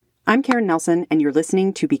I'm Karen Nelson, and you're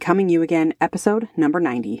listening to Becoming You Again, episode number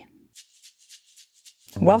 90.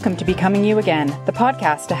 Welcome to Becoming You Again, the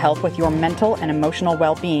podcast to help with your mental and emotional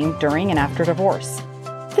well-being during and after divorce.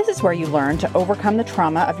 This is where you learn to overcome the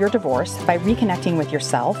trauma of your divorce by reconnecting with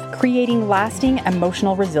yourself, creating lasting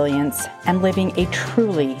emotional resilience, and living a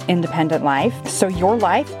truly independent life so your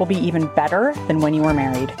life will be even better than when you were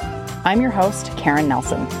married. I'm your host, Karen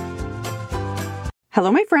Nelson. Hello,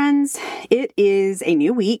 my friends. It is a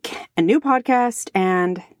new week, a new podcast,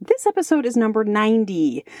 and this episode is number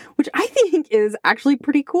 90, which I think is actually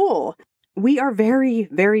pretty cool. We are very,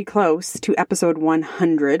 very close to episode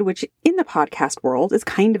 100, which in the podcast world is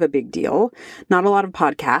kind of a big deal. Not a lot of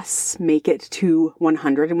podcasts make it to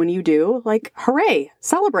 100, and when you do, hooray,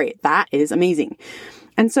 celebrate. That is amazing.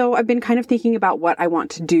 And so I've been kind of thinking about what I want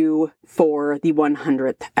to do for the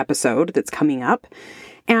 100th episode that's coming up.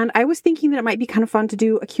 And I was thinking that it might be kind of fun to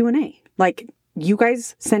do a Q&A. You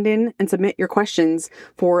guys send in and submit your questions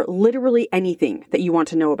for literally anything that you want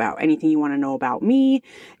to know about, anything you want to know about me.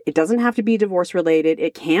 It doesn't have to be divorce related.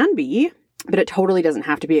 It can be, but it totally doesn't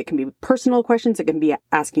have to be. It can be personal questions. It can be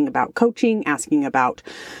asking about coaching, asking about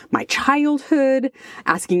my childhood,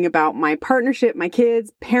 asking about my partnership, my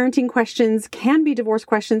kids, parenting questions, can be divorce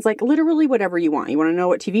questions, literally whatever you want. You want to know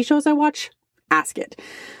what TV shows I watch? Ask it.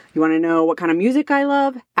 You want to know what kind of music I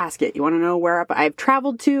love? Ask it. You want to know where I've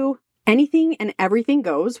traveled to? Anything and everything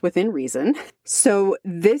goes within reason. So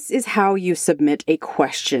this is how you submit a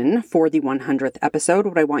question for the 100th episode.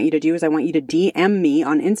 What I want you to do is I want you to DM me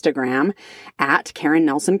on Instagram at Karen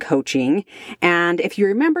Nelson Coaching. And if you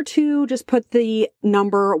remember to just put the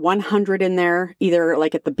number 100 in there, either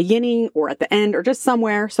at the beginning or at the end or just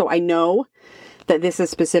somewhere, so I know that this is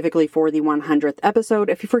specifically for the 100th episode.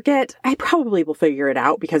 If you forget, I probably will figure it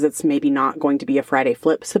out because it's maybe not going to be a Friday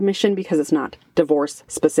Flip submission because it's not divorce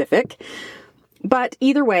specific. But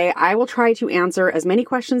either way, I will try to answer as many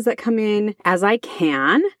questions that come in as I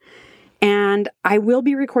can. And I will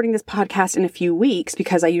be recording this podcast in a few weeks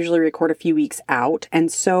because I usually record a few weeks out.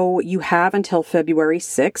 And so you have until February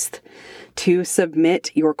 6th to submit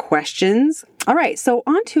your questions. All right, so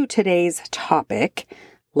on to today's topic,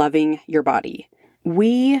 loving your body.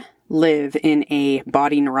 We live in a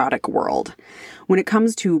body neurotic world. When it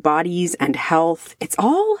comes to bodies and health, it's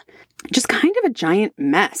all just kind of a giant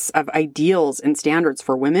mess of ideals and standards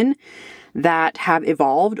for women that have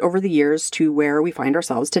evolved over the years to where we find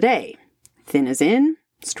ourselves today. Thin is in,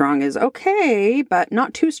 strong is okay, but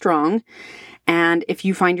not too strong. And if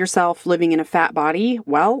you find yourself living in a fat body,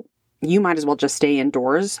 well, you might as well just stay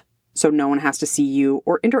indoors so no one has to see you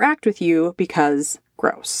or interact with you because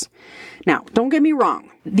gross. Now, don't get me wrong.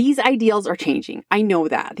 These ideals are changing. I know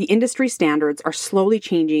that. The industry standards are slowly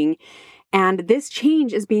changing, and this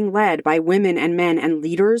change is being led by women and men and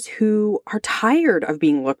leaders who are tired of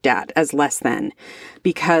being looked at as less than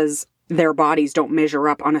because their bodies don't measure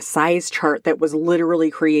up on a size chart that was literally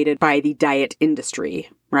created by the diet industry,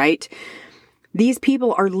 right? These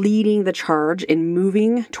people are leading the charge in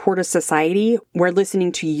moving toward a society where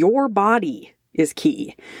listening to your body is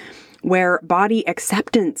key, where body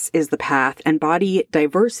acceptance is the path and body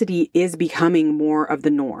diversity is becoming more of the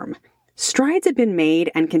norm. Strides have been made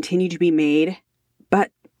and continue to be made,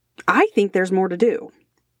 but I think there's more to do.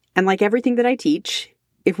 And like everything that I teach,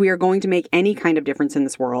 if we are going to make any kind of difference in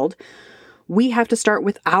this world, we have to start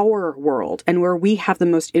with our world and where we have the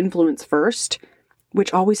most influence first,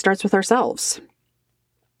 which always starts with ourselves.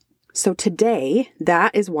 So today,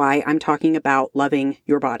 that is why I'm talking about loving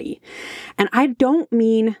your body. And I don't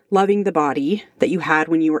mean loving the body that you had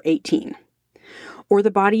when you were 18, or the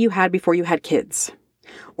body you had before you had kids,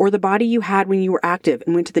 or the body you had when you were active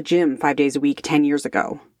and went to the gym 5 days a week 10 years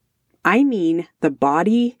ago. I mean the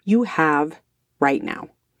body you have right now.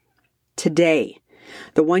 Today,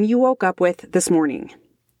 the one you woke up with this morning.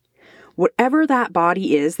 Whatever that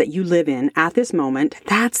body is that you live in at this moment,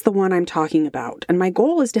 that's the one I'm talking about. And my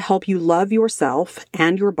goal is to help you love yourself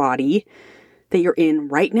and your body that you're in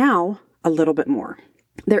right now a little bit more.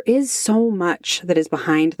 There is so much that is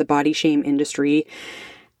behind the body shame industry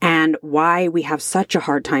and why we have such a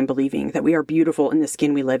hard time believing that we are beautiful in the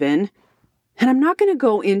skin we live in. And I'm not going to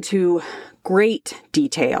go into great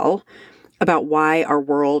detail about why our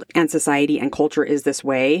world and society and culture is this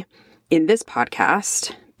way in this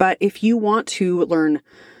podcast. But if you want to learn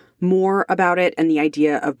more about it and the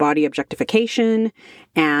idea of body objectification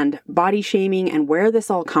and body shaming and where this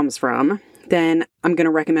all comes from, then I'm going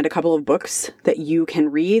to recommend a couple of books that you can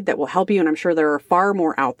read that will help you. And I'm sure there are far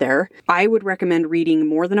more out there. I would recommend reading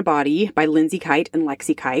More Than a Body by Lindsay Kite and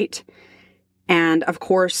Lexi Kite. And of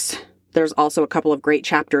course, there's also a couple of great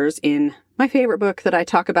chapters in my favorite book that I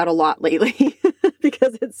talk about a lot lately,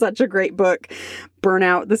 because it's such a great book,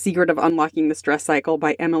 Burnout: The Secret of Unlocking the Stress Cycle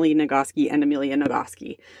by Emily Nagoski and Amelia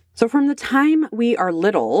Nagoski. So from the time we are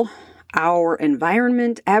little, our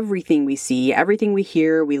environment, everything we see, everything we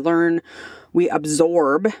hear, we learn, we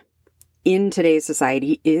absorb in today's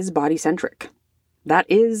society is body-centric. That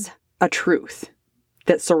is a truth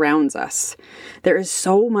that surrounds us. There is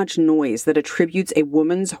so much noise that attributes a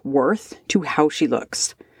woman's worth to how she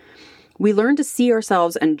looks. We learn to see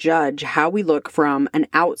ourselves and judge how we look from an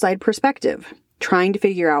outside perspective, trying to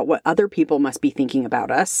figure out what other people must be thinking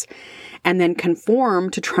about us, and then conform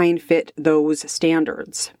to try and fit those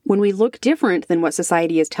standards. When we look different than what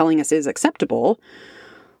society is telling us is acceptable,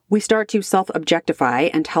 we start to self-objectify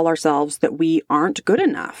and tell ourselves that we aren't good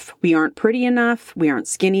enough. We aren't pretty enough. We aren't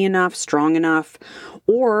skinny enough, strong enough,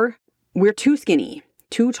 or we're too skinny,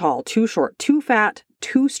 too tall, too short, too fat,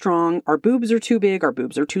 too strong. Our boobs are too big. Our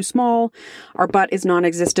boobs are too small. Our butt is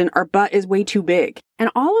non-existent. Our butt is way too big. And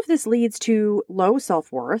all of this leads to low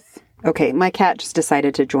self-worth. Okay, my cat just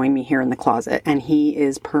decided to join me here in the closet, and he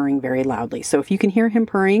is purring very loudly. So if you can hear him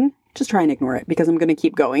purring, just try and ignore it because I'm going to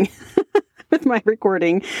keep going with my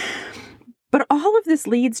recording. But all of this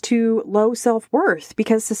leads to low self-worth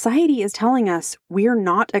because society is telling us we're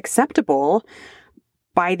not acceptable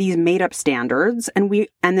by these made-up standards, and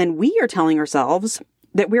then we are telling ourselves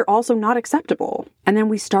that we're also not acceptable. And then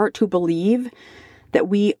we start to believe that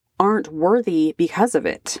we aren't worthy because of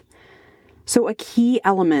it. So a key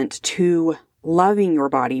element to loving your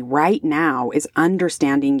body right now is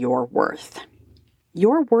understanding your worth.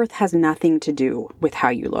 Your worth has nothing to do with how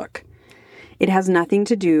you look. It has nothing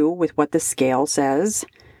to do with what the scale says.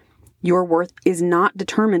 Your worth is not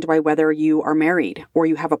determined by whether you are married or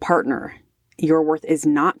you have a partner. Your worth is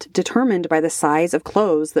not determined by the size of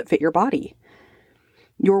clothes that fit your body.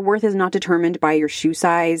 Your worth is not determined by your shoe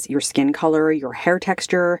size, your skin color, your hair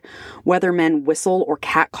texture, whether men whistle or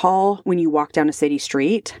catcall when you walk down a city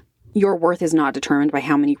street. Your worth is not determined by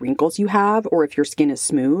how many wrinkles you have or if your skin is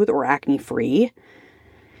smooth or acne-free.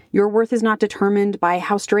 Your worth is not determined by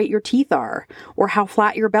how straight your teeth are or how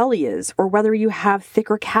flat your belly is or whether you have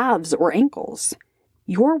thicker calves or ankles.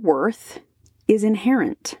 Your worth is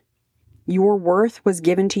inherent. Your worth was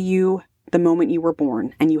given to you the moment you were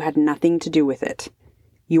born, and you had nothing to do with it.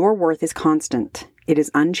 Your worth is constant. It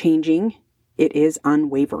is unchanging. It is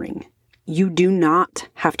unwavering. You do not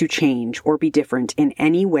have to change or be different in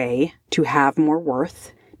any way to have more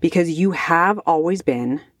worth because you have always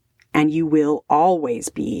been and you will always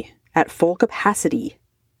be at full capacity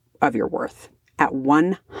of your worth, at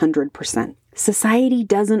 100%. Society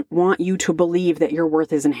doesn't want you to believe that your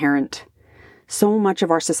worth is inherent. So much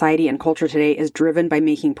of our society and culture today is driven by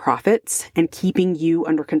making profits and keeping you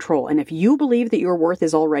under control. And if you believe that your worth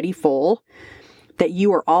is already full, that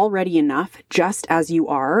you are already enough just as you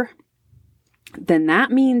are, then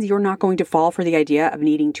that means you're not going to fall for the idea of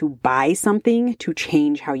needing to buy something to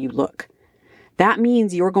change how you look. That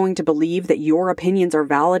means you're going to believe that your opinions are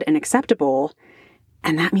valid and acceptable,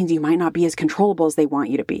 and that means you might not be as controllable as they want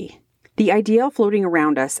you to be. The idea floating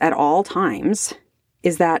around us at all times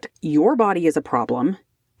is that your body is a problem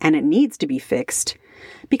and it needs to be fixed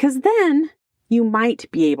because then you might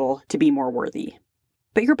be able to be more worthy.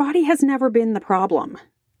 But your body has never been the problem.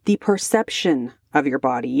 The perception of your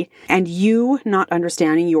body and you not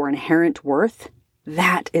understanding your inherent worth,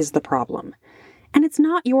 that is the problem. And it's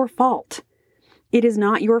not your fault. It is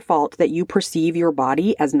not your fault that you perceive your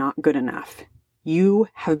body as not good enough. You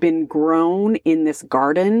have been grown in this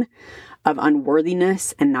garden of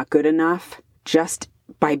unworthiness and not good enough just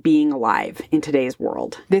by being alive in today's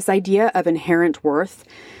world. This idea of inherent worth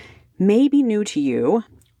may be new to you,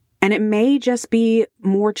 and it may just be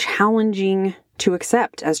more challenging to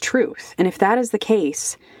accept as truth. And if that is the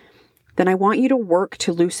case, then I want you to work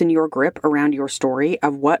to loosen your grip around your story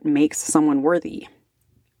of what makes someone worthy.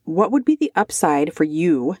 What would be the upside for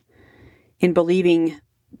you in believing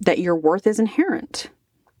that your worth is inherent?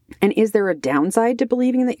 And is there a downside to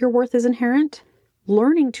believing that your worth is inherent?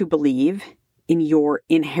 Learning to believe in your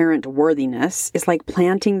inherent worthiness is like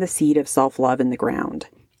planting the seed of self-love in the ground.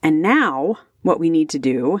 And now what we need to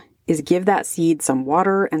do is give that seed some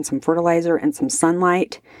water and some fertilizer and some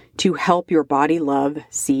sunlight to help your body love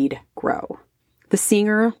seed grow. The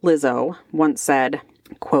singer Lizzo once said,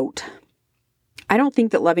 quote, "I don't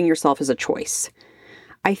think that loving yourself is a choice.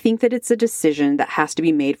 I think that it's a decision that has to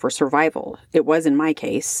be made for survival. It was in my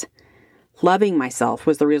case. Loving myself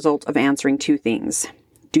was the result of answering two things.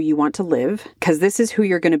 Do you want to live? Because this is who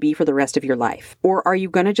you're going to be for the rest of your life. Or are you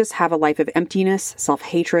going to just have a life of emptiness,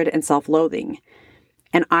 self-hatred, and self-loathing?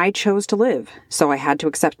 And I chose to live, so I had to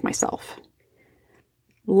accept myself."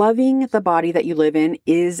 Loving the body that you live in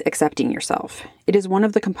is accepting yourself. It is one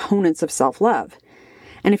of the components of self-love.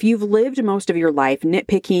 And if you've lived most of your life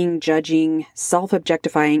nitpicking, judging,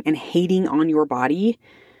 self-objectifying, and hating on your body,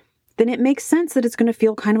 then it makes sense that it's going to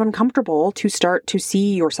feel kind of uncomfortable to start to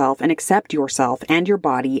see yourself and accept yourself and your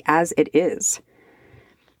body as it is.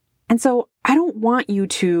 And so I don't want you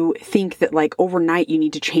to think that overnight you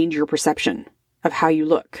need to change your perception of how you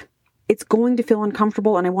look. It's going to feel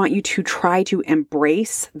uncomfortable, and I want you to try to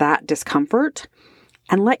embrace that discomfort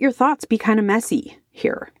and let your thoughts be kind of messy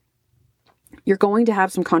here. You're going to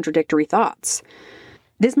have some contradictory thoughts.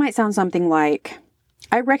 This might sound something like,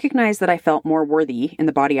 I recognize that I felt more worthy in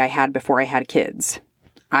the body I had before I had kids.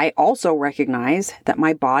 I also recognize that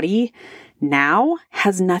my body now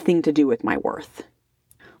has nothing to do with my worth.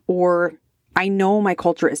 Or I know my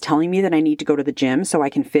culture is telling me that I need to go to the gym so I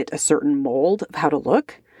can fit a certain mold of how to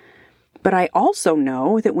look. But I also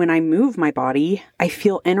know that when I move my body, I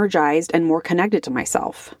feel energized and more connected to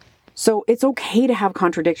myself. So it's okay to have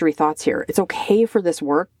contradictory thoughts here. It's okay for this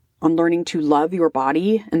work on learning to love your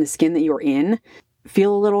body and the skin that you're in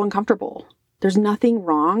feel a little uncomfortable. There's nothing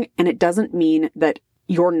wrong, and it doesn't mean that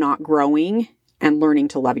you're not growing and learning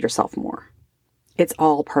to love yourself more. It's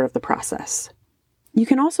all part of the process. You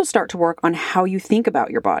can also start to work on how you think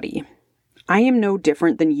about your body. I am no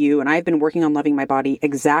different than you, and I've been working on loving my body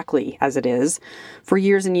exactly as it is for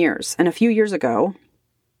years and years. And a few years ago,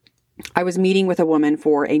 I was meeting with a woman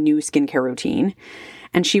for a new skincare routine,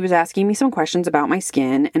 and she was asking me some questions about my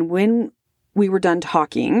skin. And when we were done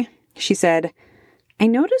talking, she said, I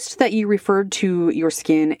noticed that you referred to your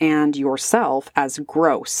skin and yourself as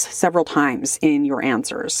gross several times in your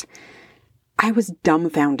answers. I was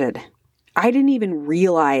dumbfounded. I didn't even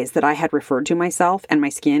realize that I had referred to myself and my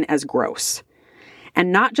skin as gross.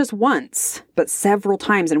 And not just once, but several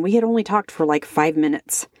times. And we had only talked for 5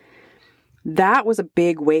 minutes. That was a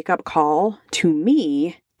big wake-up call to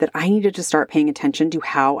me that I needed to start paying attention to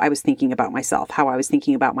how I was thinking about myself, how I was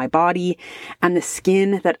thinking about my body, and the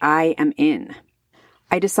skin that I am in.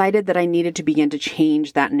 I decided that I needed to begin to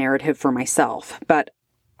change that narrative for myself. But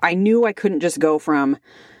I knew I couldn't just go from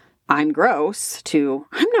I'm gross to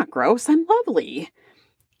I'm not gross, I'm lovely.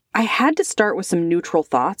 I had to start with some neutral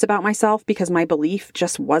thoughts about myself because my belief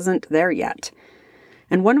just wasn't there yet.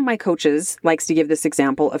 And one of my coaches likes to give this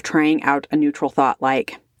example of trying out a neutral thought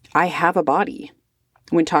like, I have a body,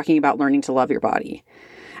 when talking about learning to love your body.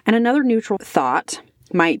 And another neutral thought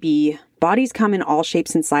might be, bodies come in all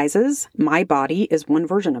shapes and sizes. My body is one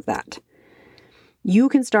version of that. You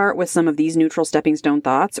can start with some of these neutral stepping stone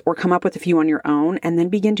thoughts or come up with a few on your own and then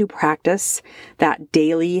begin to practice that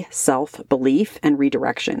daily self-belief and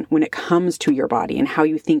redirection when it comes to your body and how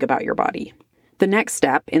you think about your body. The next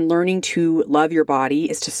step in learning to love your body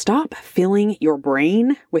is to stop filling your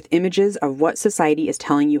brain with images of what society is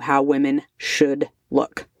telling you how women should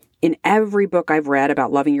look. In every book I've read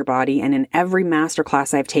about loving your body and in every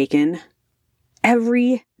masterclass I've taken,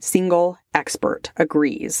 every single expert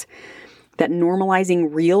agrees that normalizing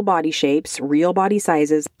real body shapes, real body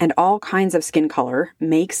sizes, and all kinds of skin color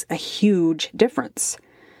makes a huge difference.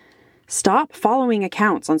 Stop following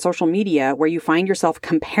accounts on social media where you find yourself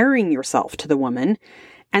comparing yourself to the woman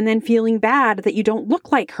and then feeling bad that you don't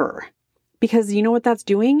look like her. Because you know what that's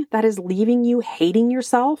doing? That is leaving you hating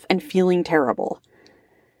yourself and feeling terrible.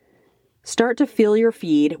 Start to fill your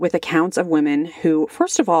feed with accounts of women who,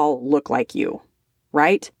 first of all, look like you,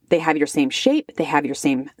 right? They have your same shape, they have your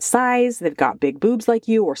same size, they've got big boobs like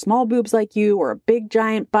you or small boobs like you or a big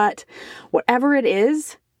giant butt. Whatever it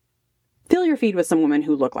is, fill your feed with some women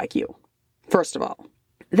who look like you, first of all.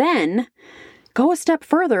 Then go a step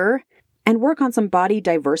further and work on some body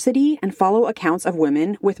diversity and follow accounts of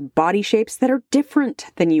women with body shapes that are different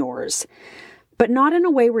than yours. But not in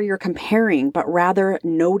a way where you're comparing, but rather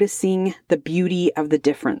noticing the beauty of the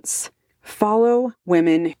difference. Follow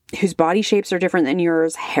women whose body shapes are different than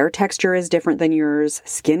yours, hair texture is different than yours,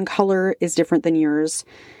 skin color is different than yours,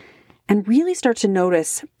 and really start to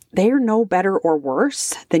notice they are no better or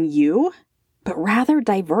worse than you, but rather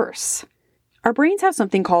diverse. Our brains have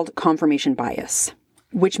something called confirmation bias,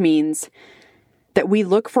 which means that we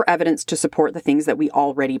look for evidence to support the things that we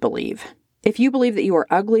already believe. If you believe that you are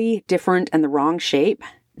ugly, different, and the wrong shape,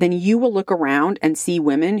 then you will look around and see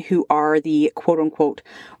women who are the quote-unquote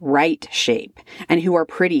right shape and who are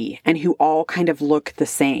pretty and who all kind of look the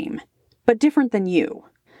same, but different than you.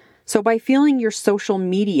 So by filling your social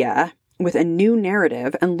media with a new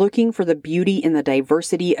narrative and looking for the beauty in the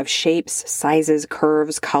diversity of shapes, sizes,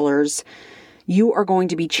 curves, colors, you are going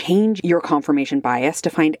to be changing your confirmation bias to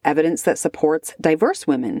find evidence that supports diverse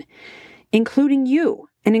women, including you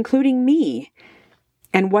and including me.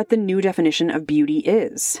 and what the new definition of beauty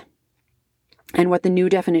is, and what the new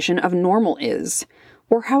definition of normal is,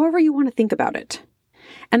 or however you want to think about it.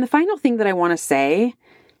 And the final thing that I want to say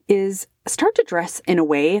is start to dress in a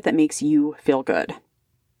way that makes you feel good.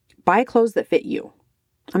 Buy clothes that fit you.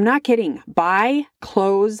 I'm not kidding. Buy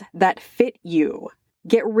clothes that fit you.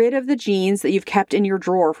 Get rid of the jeans that you've kept in your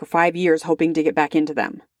drawer for 5 years hoping to get back into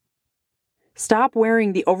them. Stop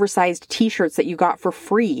wearing the oversized t-shirts that you got for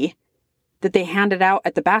free that they handed out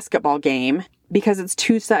at the basketball game because it's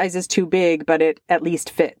 2 sizes too big, but it at least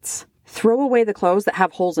fits. Throw away the clothes that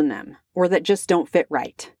have holes in them or that just don't fit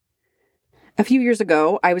right. A few years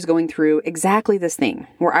ago, I was going through exactly this thing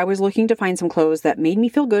where I was looking to find some clothes that made me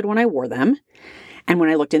feel good when I wore them and when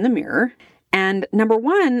I looked in the mirror. And number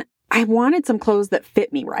one, I wanted some clothes that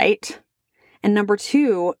fit me right. And number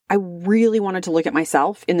two, I really wanted to look at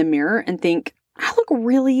myself in the mirror and think, I look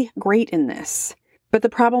really great in this. But the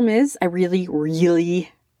problem is I really,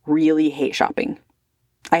 really, really hate shopping.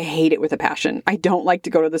 I hate it with a passion. I don't like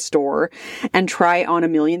to go to the store and try on a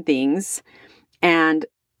million things and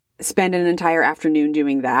spend an entire afternoon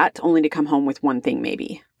doing that only to come home with one thing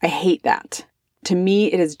maybe. I hate that. To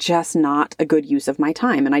me, it is just not a good use of my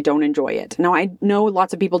time and I don't enjoy it. Now, I know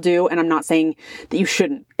lots of people do, and I'm not saying that you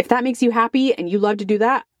shouldn't. If that makes you happy and you love to do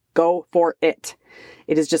that, go for it.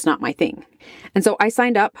 It is just not my thing. And so I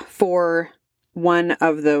signed up for one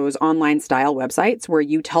of those online style websites where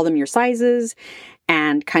you tell them your sizes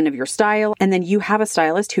and kind of your style. And then you have a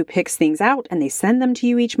stylist who picks things out and they send them to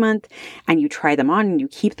you each month and you try them on and you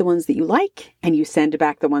keep the ones that you like and you send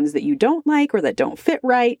back the ones that you don't like or that don't fit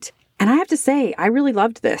right. And I have to say, I really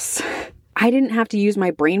loved this. I didn't have to use my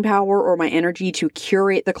brain power or my energy to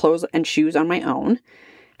curate the clothes and shoes on my own.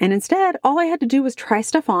 And instead, all I had to do was try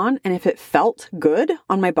stuff on. And if it felt good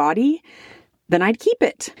on my body, then I'd keep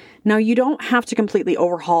it. Now, you don't have to completely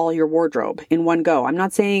overhaul your wardrobe in one go. I'm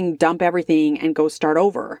not saying dump everything and go start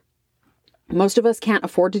over. Most of us can't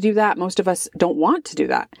afford to do that. Most of us don't want to do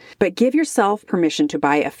that. But give yourself permission to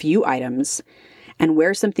buy a few items and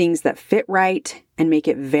wear some things that fit right and make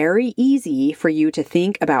it very easy for you to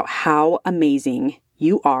think about how amazing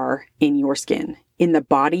you are in your skin, in the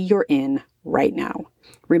body you're in right now.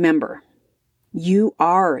 Remember, you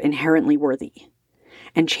are inherently worthy.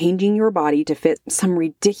 And changing your body to fit some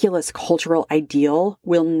ridiculous cultural ideal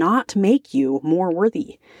will not make you more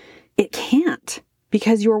worthy. It can't,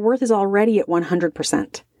 because your worth is already at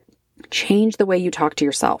 100%. Change the way you talk to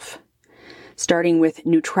yourself, starting with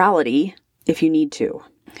neutrality if you need to.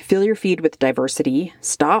 Fill your feed with diversity,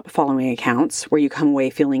 stop following accounts where you come away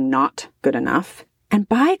feeling not good enough, and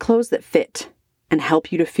buy clothes that fit and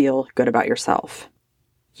help you to feel good about yourself.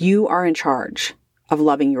 You are in charge of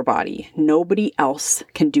loving your body. Nobody else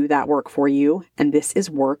can do that work for you, and this is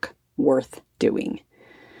work worth doing.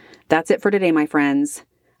 That's it for today, my friends.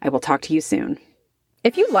 I will talk to you soon.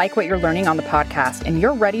 If you like what you're learning on the podcast and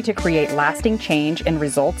you're ready to create lasting change and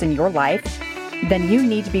results in your life, then you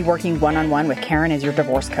need to be working one-on-one with Karen as your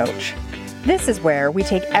divorce coach. This is where we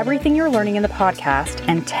take everything you're learning in the podcast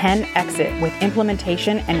and 10x it with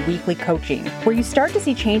implementation and weekly coaching, where you start to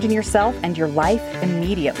see change in yourself and your life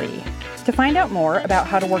immediately. To find out more about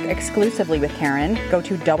how to work exclusively with Karen, go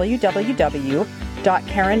to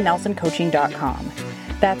www.karennelsoncoaching.com.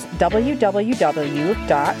 That's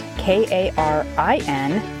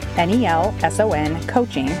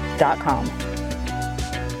www.karennelsoncoaching.com.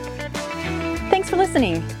 Thanks for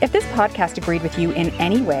listening. If this podcast agreed with you in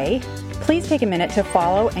any way, please take a minute to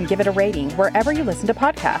follow and give it a rating wherever you listen to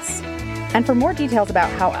podcasts. And for more details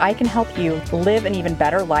about how I can help you live an even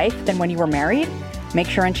better life than when you were married, make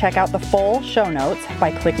sure and check out the full show notes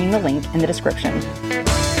by clicking the link in the description.